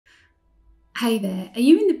Hey there, are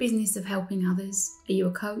you in the business of helping others? Are you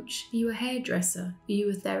a coach? Are you a hairdresser? Are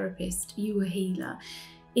you a therapist? Are you a healer?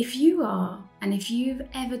 If you are, and if you've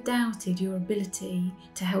ever doubted your ability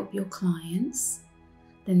to help your clients,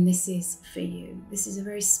 then this is for you. This is a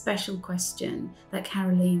very special question that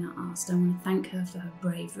Carolina asked. I want to thank her for her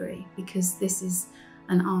bravery, because this is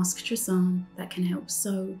an Ask Tressarn that can help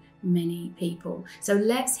so many people. So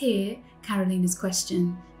let's hear Carolina's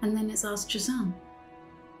question, and then let's ask Tressarn.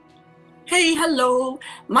 Hey, hello.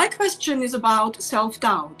 My question is about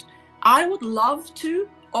self-doubt. I would love to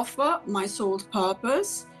offer my soul's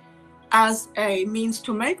purpose as a means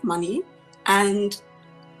to make money and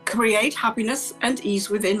create happiness and ease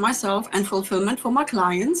within myself and fulfillment for my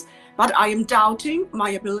clients, but I am doubting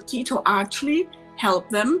my ability to actually help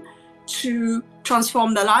them to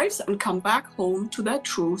transform their lives and come back home to their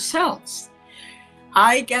true selves.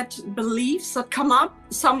 I get beliefs that come up,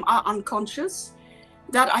 some are unconscious,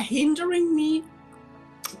 that are hindering me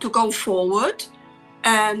to go forward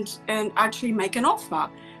and actually make an offer,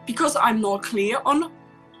 because I'm not clear on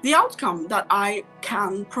the outcome that I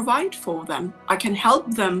can provide for them, I can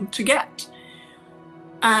help them to get.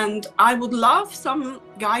 And I would love some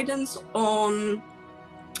guidance on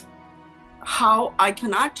how I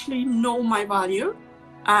can actually know my value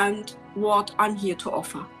and what I'm here to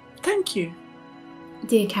offer. Thank you.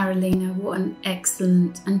 Dear Carolina, what an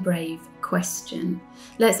excellent and brave question.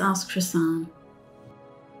 Let's ask Tressarn.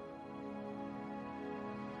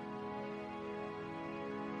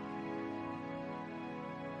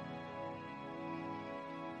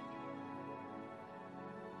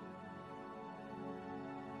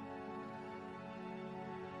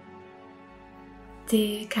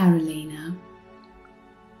 Dear Carolina,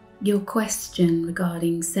 your question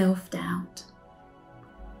regarding self-doubt,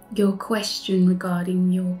 your question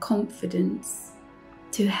regarding your confidence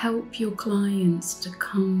to help your clients to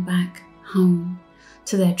come back home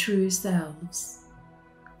to their true selves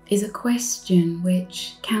is a question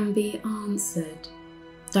which can be answered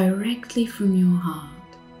directly from your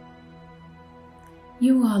heart.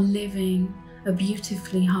 You are living a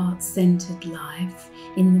beautifully heart-centered life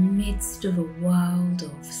in the midst of a world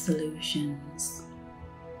of solutions.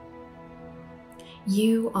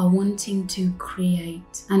 You are wanting to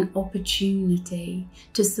create an opportunity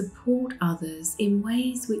to support others in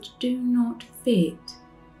ways which do not fit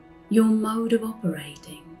your mode of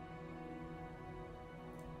operating.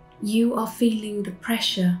 You are feeling the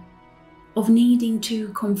pressure of needing to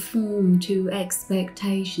conform to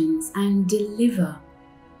expectations and deliver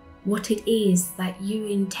what it is that you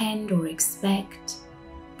intend or expect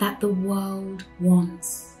that the world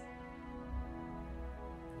wants.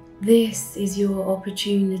 This is your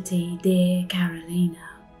opportunity, dear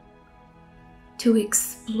Carolina, to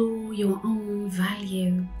explore your own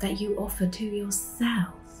value that you offer to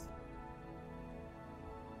yourself.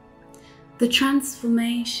 The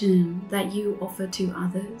transformation that you offer to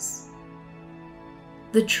others,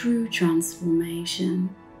 the true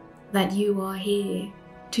transformation that you are here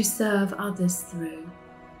to serve others through,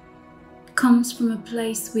 comes from a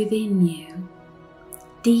place within you,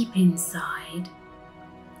 deep inside,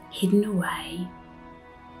 hidden away.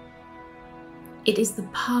 It is the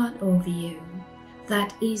part of you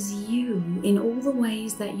that is you in all the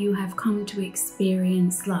ways that you have come to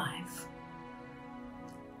experience life,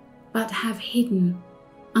 but have hidden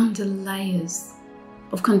under layers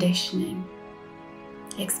of conditioning,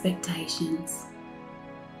 expectations,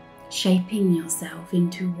 shaping yourself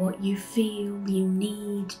into what you feel you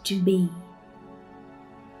need to be,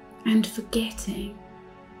 and forgetting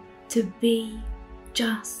to be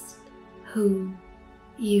just who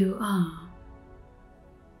you are.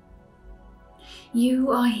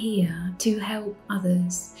 You are here to help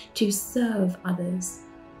others, to serve others,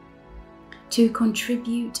 to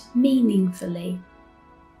contribute meaningfully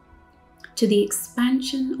to the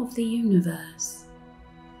expansion of the universe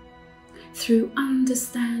through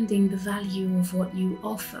understanding the value of what you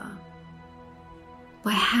offer,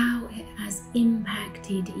 by how it has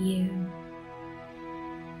impacted you.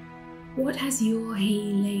 What has your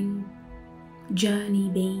healing journey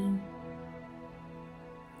been?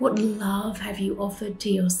 What love have you offered to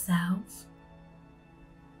yourself?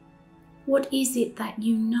 What is it that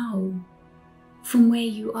you know from where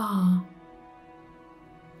you are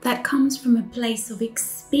that comes from a place of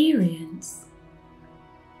experience,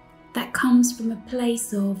 that comes from a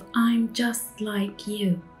place of I'm just like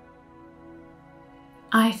you.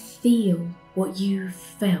 I feel what you've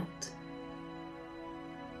felt.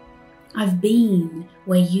 I've been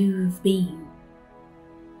where you've been,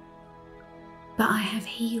 but I have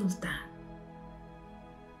healed that.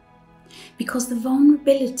 Because the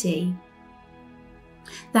vulnerability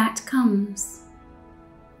That comes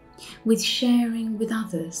with sharing with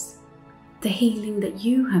others the healing that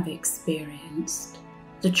you have experienced,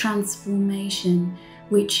 the transformation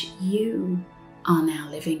which you are now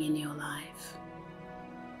living in your life.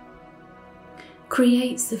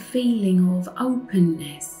 Creates a feeling of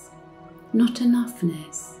openness, not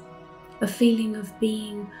enoughness, a feeling of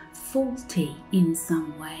being faulty in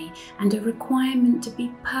some way, and a requirement to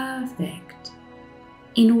be perfect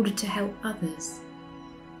in order to help others,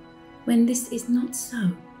 when this is not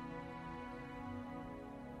so.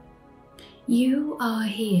 You are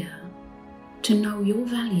here to know your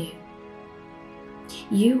value.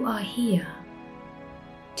 You are here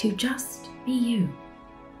to just be you.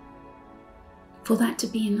 For that to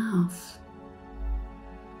be enough.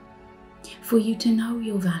 For you to know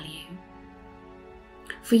your value.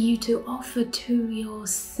 For you to offer to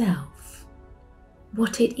yourself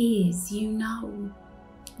what it is you know,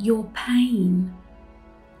 your pain,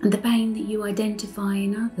 and the pain that you identify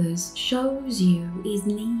in others shows you is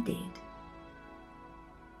needed.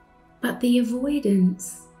 But the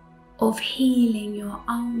avoidance of healing your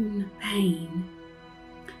own pain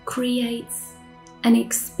creates an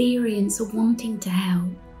experience of wanting to help,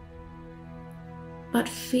 but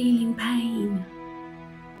feeling pain,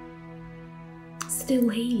 still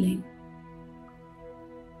healing.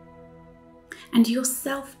 And your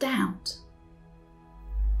self-doubt,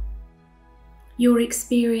 your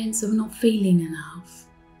experience of not feeling enough,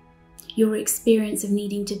 your experience of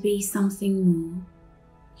needing to be something more,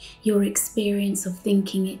 your experience of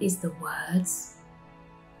thinking it is the words,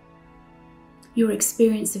 your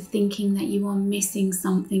experience of thinking that you are missing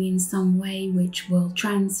something in some way which will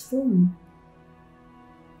transform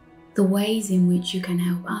the ways in which you can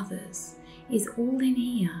help others, is all in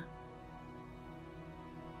here,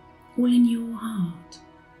 all in your heart.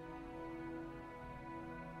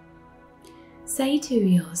 Say to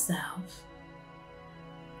yourself,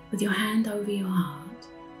 with your hand over your heart,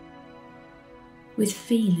 with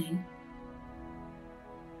feeling,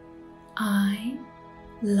 I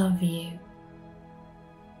love you.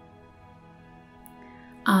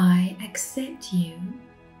 I accept you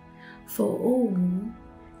for all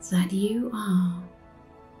that you are.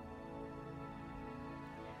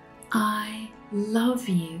 I love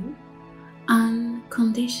you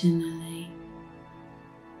unconditionally,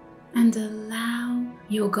 and allow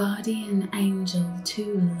your guardian angel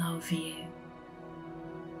to love you.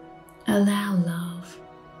 Allow love,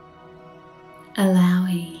 allow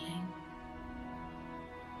healing,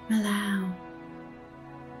 allow.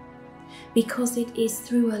 Because it is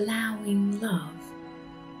through allowing love,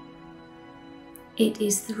 it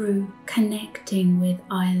is through connecting with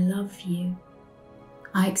I love you,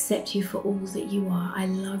 I accept you for all that you are, I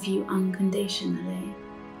love you unconditionally,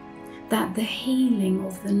 that the healing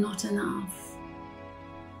of the not enough,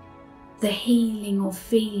 the healing of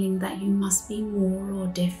feeling that you must be more or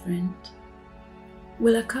different,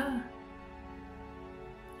 will occur.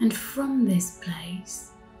 And from this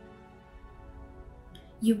place,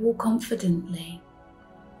 you will confidently,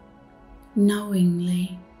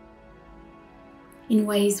 knowingly, in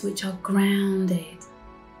ways which are grounded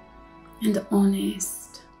and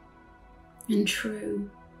honest and true,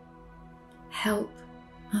 help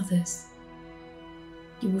others.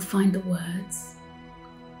 You will find the words.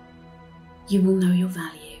 You will know your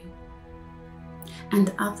value.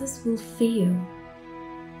 And others will feel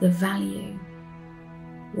the value,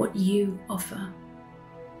 what you offer.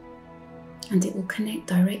 And it will connect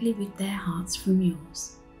directly with their hearts from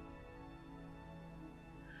yours.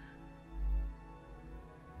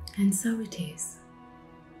 And so it is.